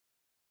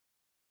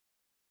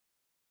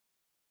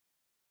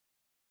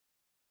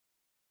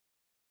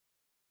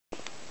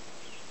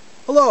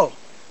Hello,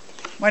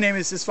 my name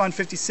is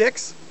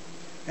Isfan56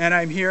 and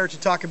I'm here to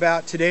talk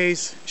about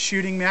today's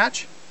shooting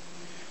match.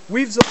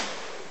 We've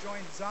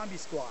joined Zombie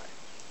Squad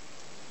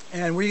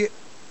and we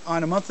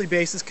on a monthly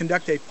basis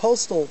conduct a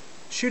postal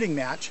shooting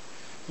match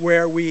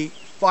where we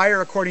fire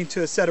according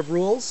to a set of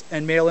rules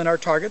and mail in our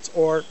targets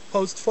or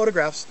post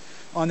photographs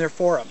on their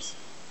forums.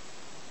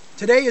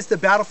 Today is the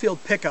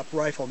battlefield pickup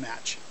rifle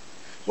match.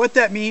 What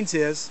that means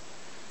is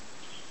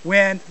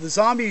when the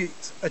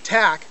zombies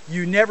attack,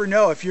 you never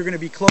know if you're going to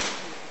be close to your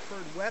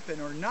preferred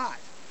weapon or not.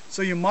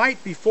 So you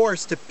might be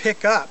forced to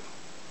pick up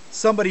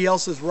somebody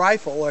else's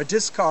rifle or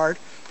discard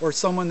or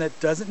someone that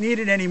doesn't need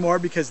it anymore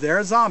because they're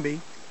a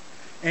zombie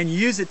and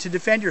use it to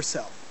defend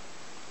yourself.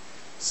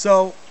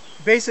 So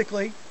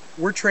basically,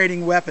 we're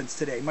trading weapons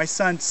today. My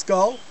son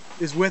Skull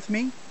is with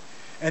me,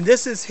 and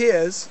this is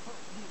his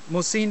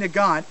Mosin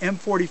Nagant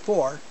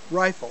M44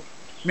 rifle,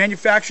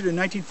 manufactured in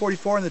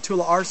 1944 in the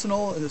Tula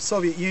Arsenal in the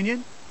Soviet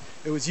Union.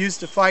 It was used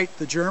to fight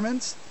the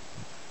Germans,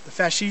 the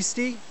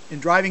fascisti,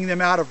 in driving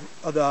them out of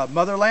the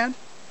motherland.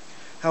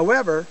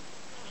 However,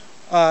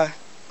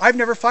 I've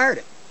never fired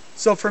it.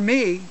 So for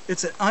me,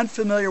 it's an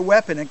unfamiliar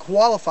weapon and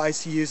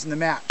qualifies to use in the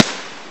match.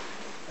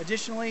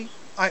 Additionally,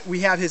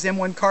 we have his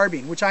M1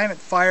 carbine, which I haven't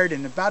fired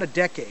in about a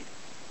decade.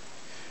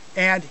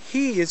 And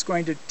he is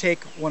going to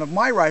take one of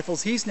my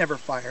rifles he's never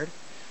fired,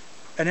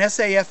 an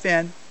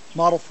SAFN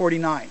Model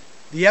 49.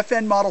 The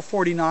FN Model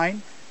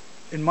 49,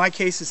 in my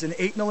case, is an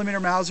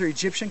 8mm Mauser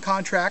Egyptian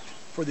contract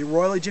for the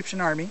Royal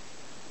Egyptian Army,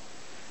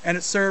 and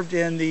it served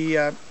in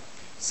the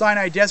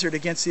Sinai Desert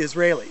against the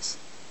Israelis.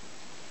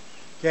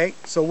 Okay,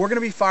 so we're going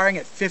to be firing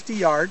at 50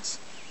 yards,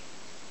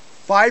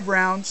 5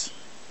 rounds,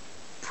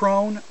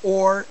 prone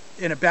or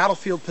in a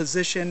battlefield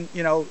position,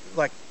 you know,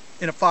 like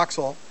in a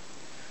foxhole,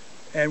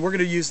 and we're going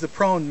to use the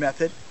prone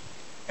method,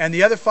 and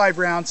the other 5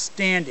 rounds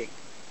standing,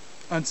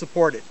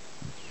 unsupported.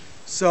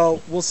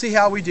 So we'll see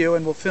how we do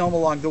and we'll film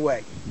along the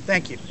way.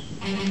 Thank you.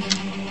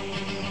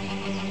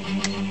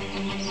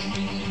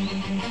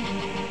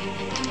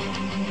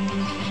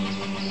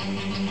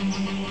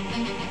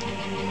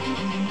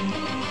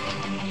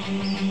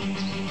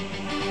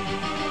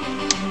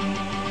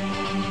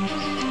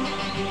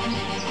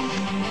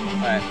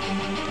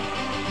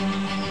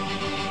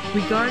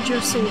 Regard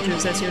your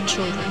soldiers as your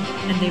children,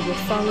 and they will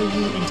follow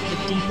you into the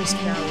deepest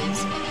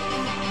valleys.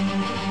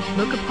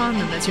 Look upon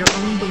them as your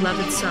own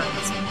beloved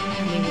sons,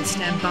 and they will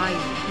stand by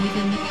you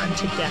even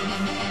unto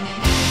death.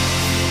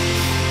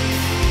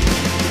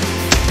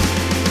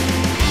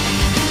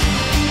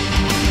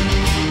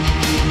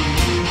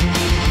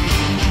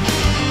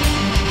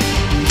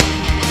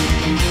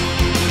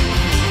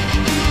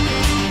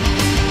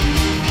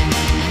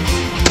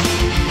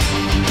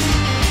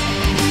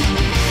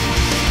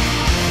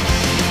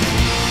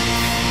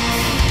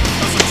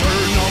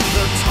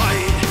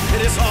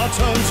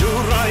 Turn to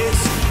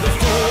rise, the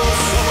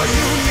force of a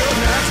union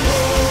at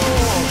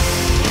war.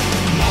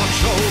 March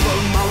over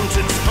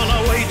mountains on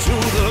our way to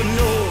the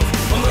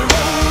north, on the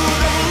road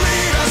that will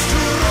lead us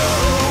to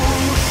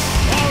Rome.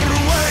 Our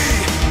way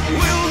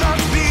will not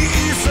be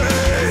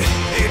easy,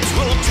 it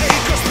will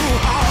take us through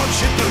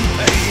hardship and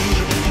pain.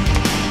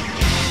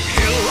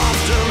 Hill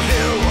after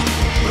hill,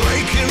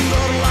 breaking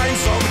the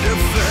lines of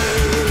defense.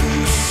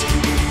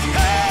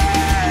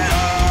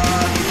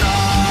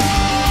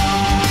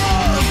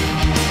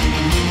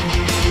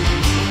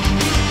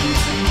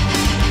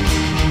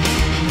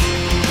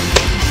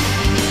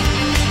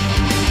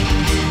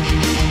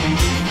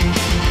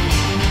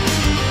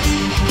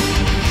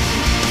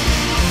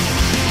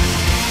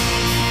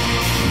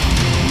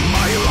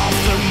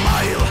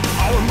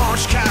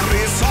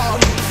 Carries on,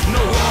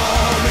 no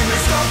army may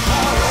stop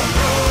our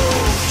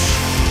approach.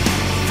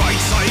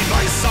 Fight side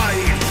by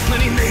side,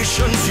 many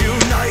nations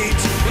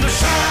unite. In the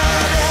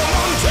shadow of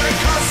Monte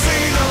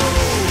Cassino,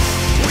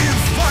 we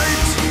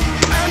fight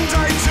and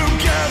die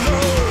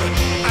together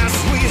as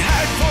we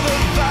head for the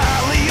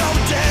valley of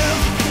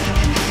death.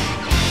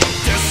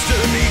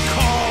 Destiny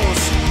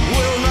calls,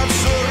 will not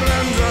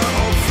surrender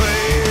or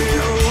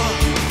fail.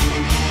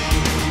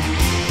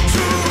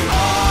 To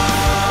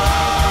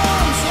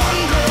arms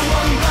under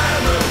one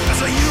banner, as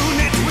a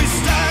unit we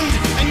stand,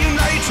 and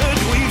united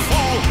we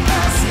fall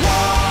as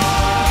one.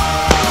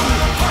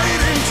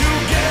 Fighting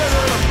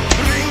together,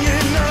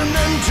 bringing a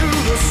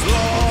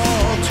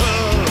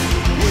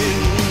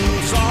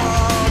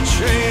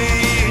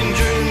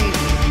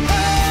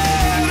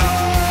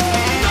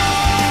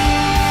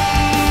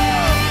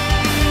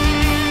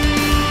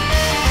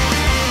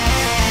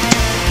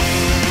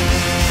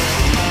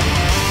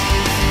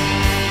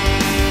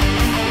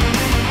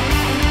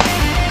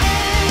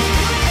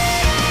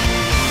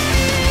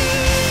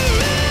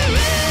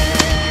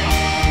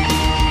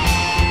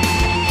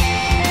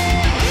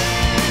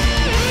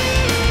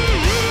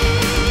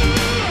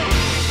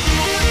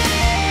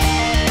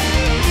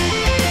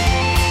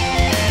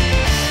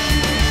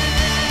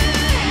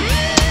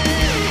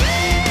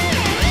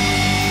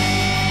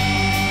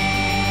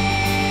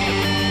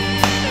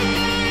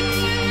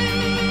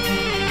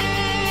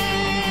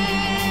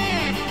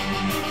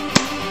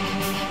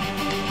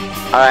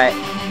Alright.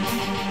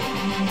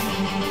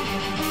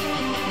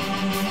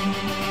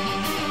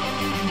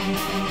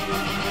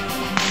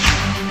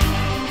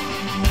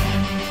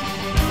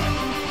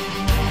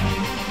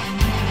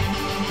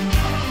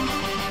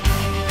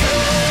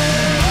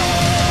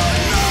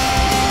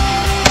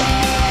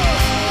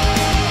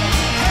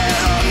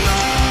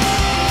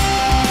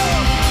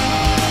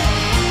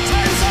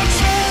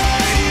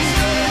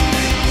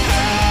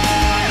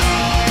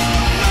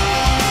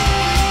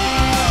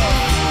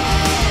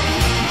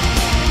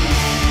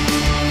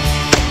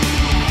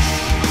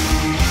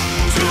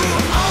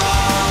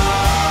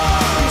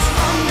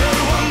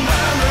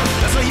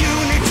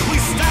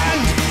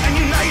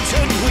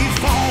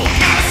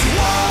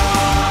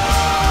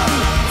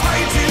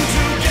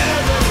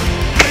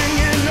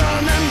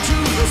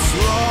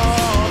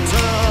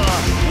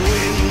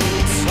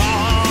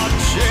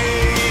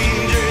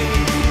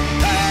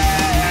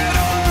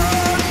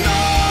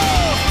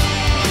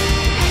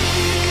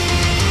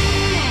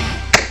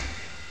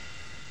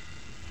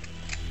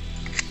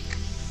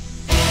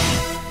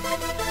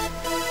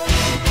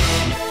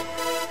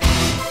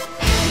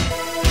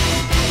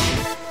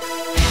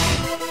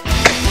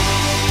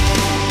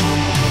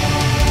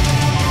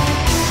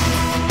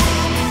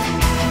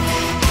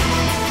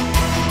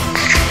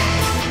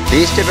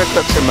 These timber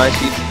clips are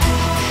mostly...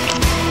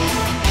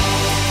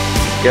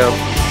 Go.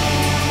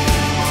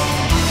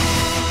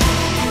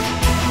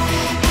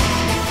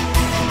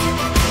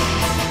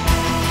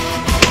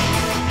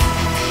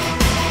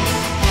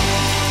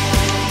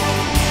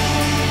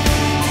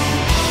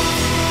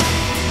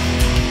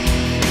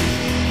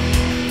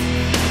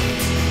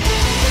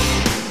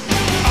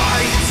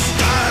 I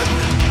stand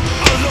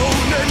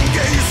alone and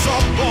gaze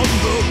upon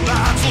the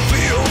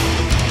battlefield.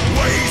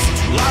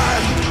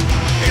 Wasteland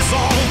is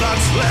all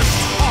that's left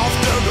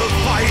after the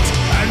fight,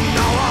 and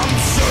now I'm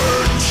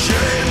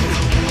searching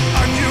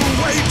a new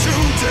way to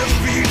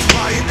defeat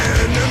my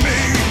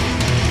enemy.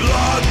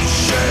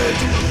 Bloodshed,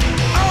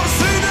 I've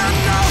seen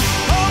enough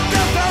of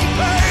death and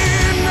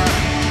pain.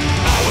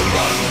 I will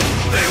run,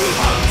 they will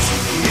hunt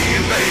me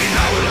in vain.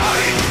 I will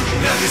hide,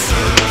 they'll be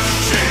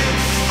searching.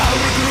 I'll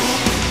regroup,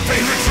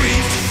 feign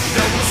retreat,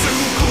 they'll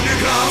pursue coup de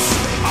grace.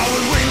 I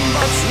will win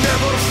but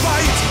never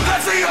fight.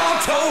 That's the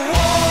auto war.